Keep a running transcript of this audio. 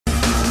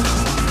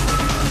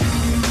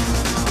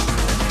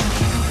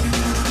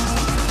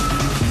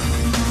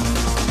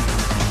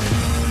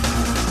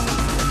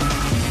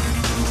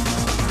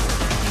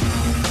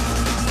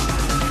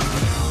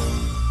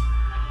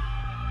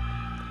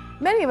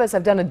many of us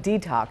have done a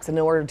detox in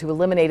order to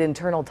eliminate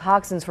internal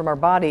toxins from our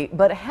body,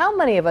 but how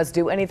many of us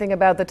do anything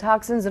about the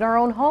toxins in our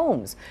own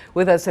homes?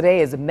 With us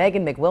today is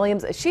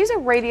McWilliams. She's a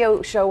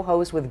radio show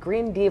host with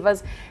Green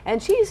Divas,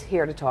 and she's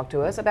here to talk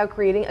to us about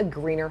creating a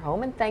greener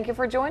home. And thank you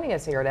for joining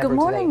us here at Ebru Good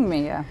morning,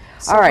 today. Mia.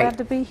 So All right. glad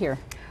to be here.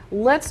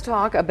 Let's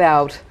talk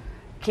about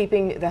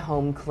keeping the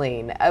home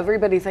clean.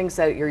 Everybody thinks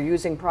that you're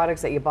using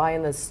products that you buy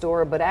in the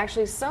store, but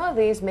actually some of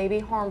these may be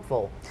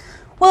harmful.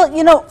 Well,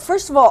 you know,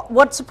 first of all,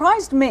 what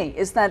surprised me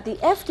is that the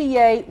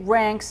FDA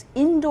ranks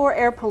indoor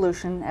air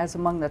pollution as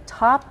among the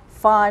top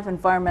 5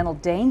 environmental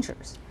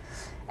dangers.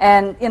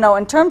 And, you know,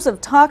 in terms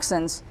of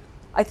toxins,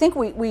 I think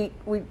we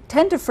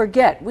tend to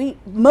forget.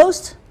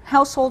 Most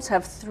households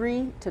have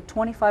 3 to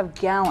 25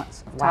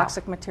 gallons of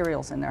toxic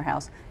materials in their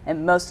house,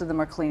 and most of them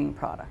are cleaning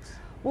products.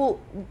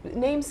 Well,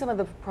 name some of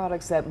the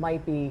products that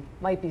might be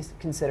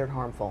considered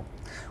harmful.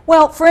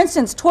 Well, for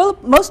instance,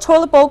 most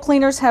toilet bowl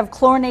cleaners have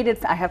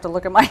chlorinated. I have to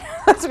look at my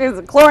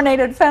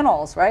chlorinated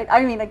phenols, right?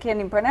 I mean, I can't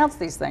even pronounce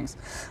these things.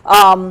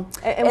 And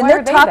why they're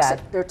are they toxic.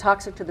 bad? They're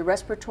toxic to the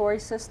respiratory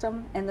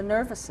system and the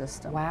nervous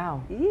system.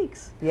 Wow.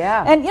 Eeks.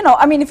 Yeah. And you know,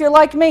 I mean, if you're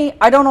like me,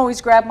 I don't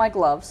always grab my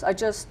gloves. I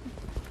just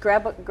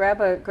grab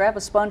a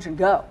sponge and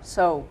go.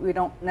 So we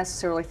don't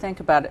necessarily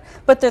think about it.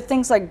 But there are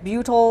things like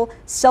butyl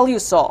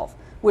cellusolve,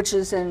 which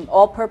is in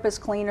all-purpose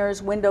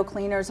cleaners, window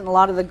cleaners, and a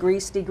lot of the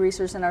grease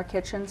degreasers in our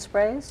kitchen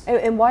sprays.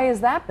 And why is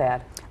that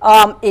bad?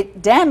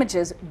 It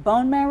damages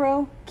bone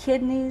marrow,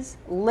 kidneys,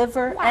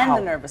 liver, and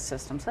the nervous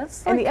system. So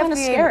that's kind of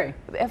scary.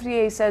 The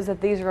FDA says that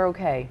these are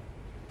okay.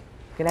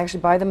 You can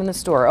actually buy them in the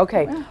store.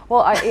 Okay.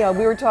 Well,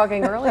 we were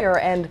talking earlier,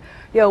 and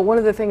one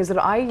of the things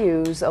that I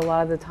use a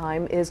lot of the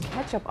time is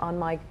ketchup on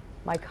my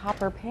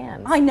copper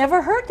pans. I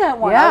never heard that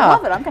one. Yeah. I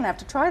love it. I'm going to have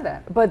to try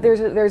that. But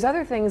there's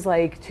other things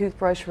like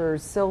toothpaste for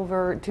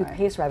silver,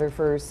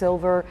 for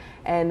silver,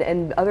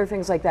 and other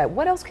things like that.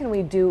 What else can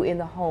we do in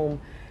the home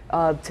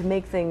to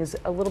make things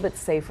a little bit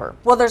safer?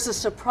 Well, there's a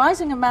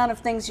surprising amount of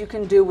things you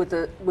can do with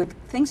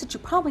things that you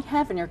probably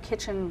have in your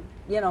kitchen,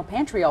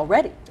 pantry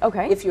already.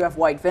 Okay. If you have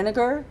white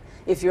vinegar,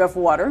 if you have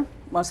water,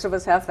 most of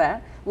us have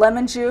that.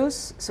 Lemon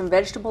juice, some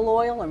vegetable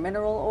oil or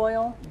mineral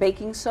oil,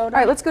 baking soda.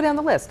 All right, let's go down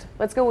the list.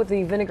 Let's go with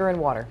the vinegar and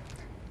water.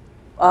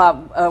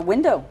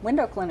 Window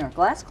cleaner,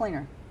 glass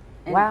cleaner.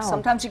 And wow.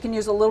 Sometimes you can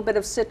use a little bit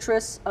of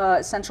citrus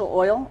essential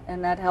oil,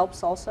 and that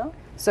helps also.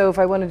 So if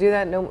I want to do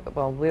that,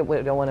 we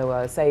don't want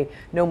to say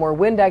no more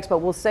Windex, but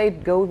we'll say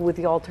go with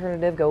the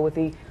alternative, go with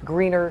the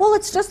greener. Well,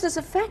 it's just as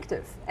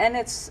effective, and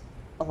it's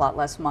a lot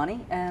less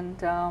money,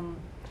 and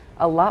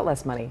a lot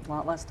less money. A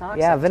lot less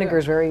toxic. Yeah, vinegar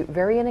is very,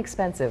 very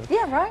inexpensive.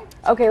 Yeah, right.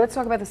 Okay, let's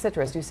talk about the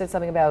citrus. You said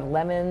something about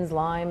lemons,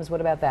 limes.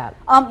 What about that?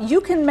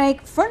 You can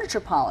make furniture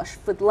polish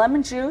with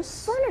lemon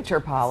juice. Furniture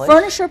polish?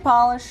 Furniture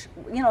polish,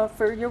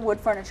 for your wood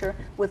furniture,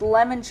 with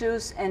lemon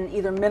juice and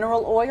either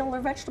mineral oil or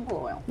vegetable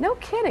oil. No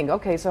kidding.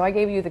 Okay, so I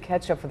gave you the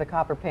ketchup for the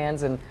copper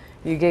pans, and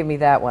you gave me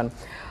that one.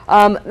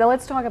 Now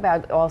let's talk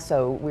about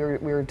also, we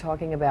were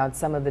talking about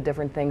some of the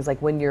different things,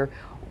 like when you're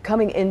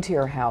coming into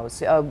your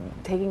house,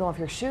 taking off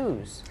your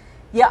shoes.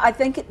 Yeah, I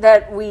think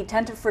that we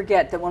tend to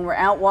forget that when we're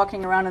out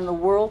walking around in the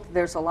world,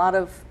 there's a lot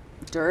of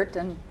dirt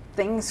and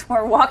things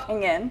we're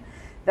walking in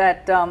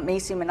that may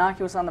seem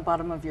innocuous on the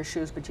bottom of your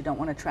shoes, but you don't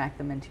want to track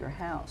them into your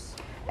house.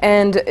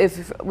 And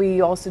if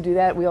we also do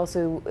that, we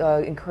also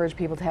encourage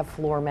people to have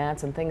floor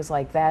mats and things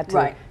like that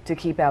to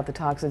keep out the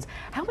toxins.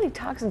 How many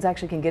toxins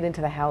actually can get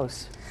into the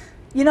house?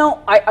 You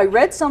know, I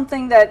read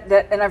something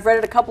and I've read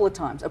it a couple of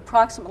times,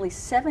 approximately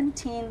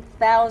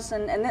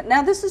 17,000, and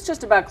now this is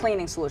just about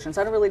cleaning solutions.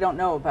 I really don't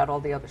know about all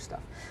the other stuff.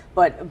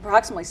 But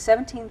approximately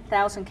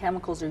 17,000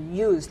 chemicals are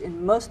used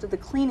in most of the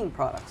cleaning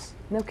products.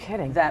 No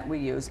kidding. That we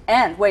use.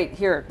 And wait,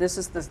 here, this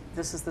is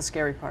the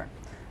scary part.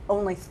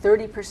 Only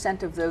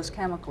 30% of those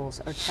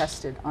chemicals are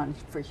tested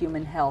for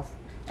human health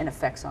and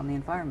effects on the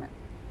environment.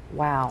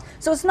 Wow.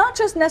 So it's not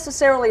just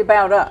necessarily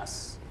about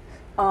us.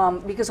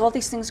 Because all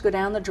these things go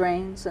down the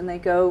drains and they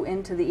go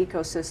into the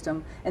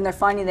ecosystem, and they're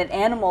finding that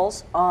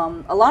animals,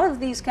 a lot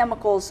of these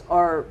chemicals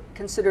are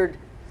considered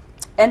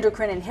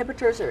endocrine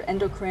inhibitors or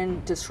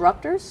endocrine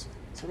disruptors,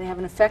 so they have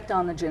an effect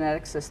on the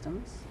genetic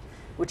systems,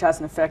 which has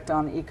an effect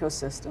on the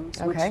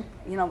ecosystems. Okay.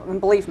 Which, and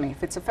believe me,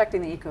 if it's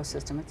affecting the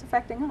ecosystem, it's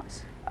affecting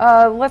us.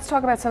 Let's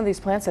talk about some of these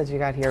plants that you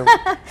got here.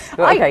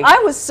 Okay.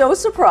 I was so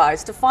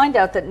surprised to find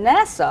out that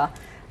NASA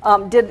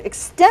did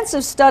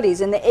extensive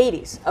studies in the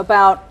 80s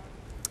about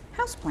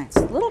houseplants,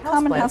 little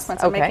common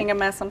houseplants. I'm making a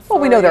mess on floor.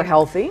 Well, we know they're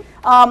healthy.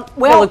 They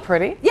look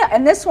pretty. Yeah,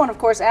 and this one, of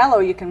course, aloe,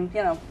 you can,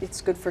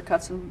 it's good for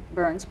cuts and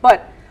burns.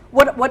 But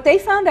what they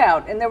found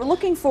out, and they were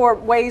looking for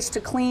ways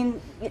to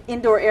clean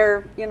indoor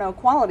air,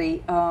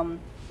 quality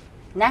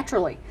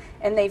naturally.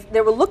 And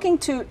they were looking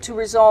to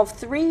resolve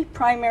 3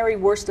 primary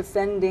worst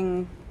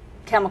offending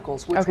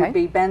chemicals, which would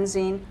be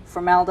benzene,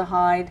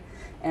 formaldehyde,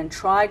 and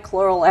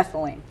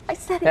trichloroethylene. I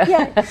said it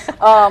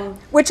again.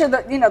 Which are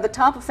the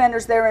top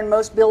offenders there in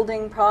most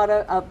building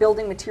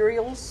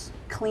materials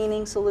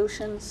cleaning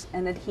solutions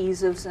and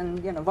adhesives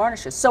and, you know,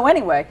 varnishes. So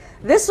anyway,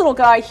 this little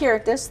guy here,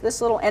 this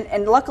little,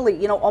 and luckily,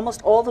 you know,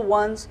 almost all the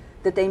ones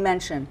that they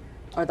mention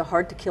are the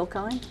hard to kill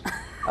kind.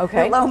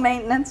 Okay. Low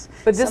maintenance.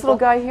 But this little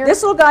guy here?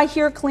 This little guy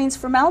here cleans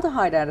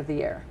formaldehyde out of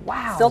the air.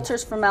 Wow.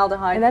 Filters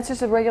formaldehyde. And that's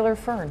just a regular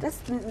fern.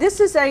 This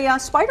is a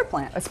spider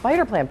plant. A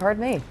spider plant,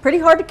 pardon me. Pretty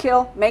hard to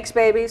kill, makes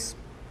babies.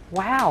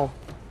 Wow.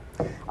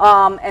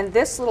 And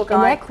this little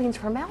guy. And that cleans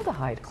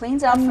formaldehyde.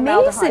 Cleans out Amazing.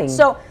 formaldehyde.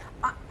 So,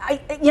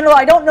 you know,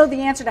 I don't know the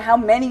answer to how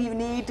many you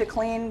need to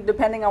clean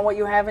depending on what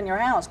you have in your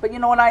house. But, you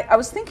know, when I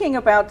was thinking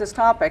about this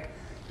topic,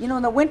 you know,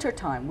 in the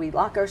wintertime, we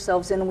lock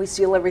ourselves in and we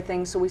seal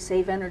everything so we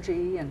save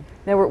energy. And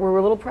now we're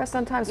a little pressed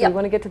on time, so we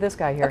want to get to this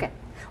guy here. Okay.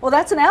 Well,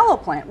 that's an aloe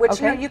plant, which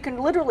you know, you can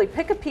literally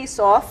pick a piece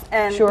off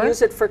and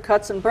use it for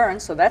cuts and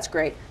burns, so that's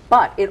great.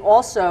 But it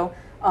also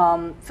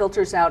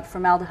filters out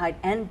formaldehyde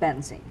and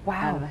benzene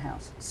out of the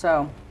house.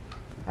 So.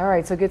 All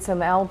right, so get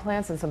some aloe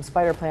plants and some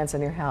spider plants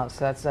in your house.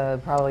 That's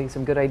probably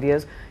some good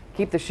ideas.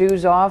 Keep the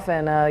shoes off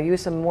and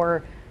use some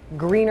more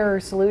greener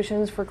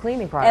solutions for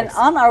cleaning products. And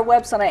on our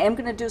website, I am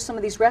going to do some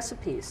of these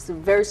recipes, some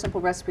very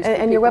simple recipes.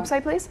 And your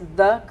website, please?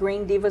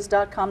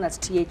 thegreendivas.com. That's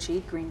THE,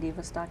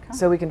 greendivas.com.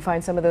 So we can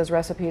find some of those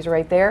recipes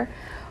right there.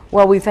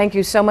 Well, we thank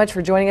you so much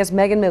for joining us,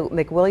 Megan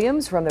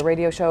McWilliams from the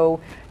radio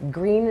show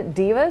Green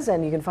Divas,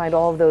 and you can find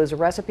all of those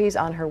recipes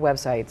on her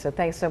website. So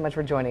thanks so much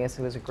for joining us.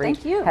 It was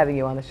great having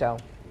you on the show.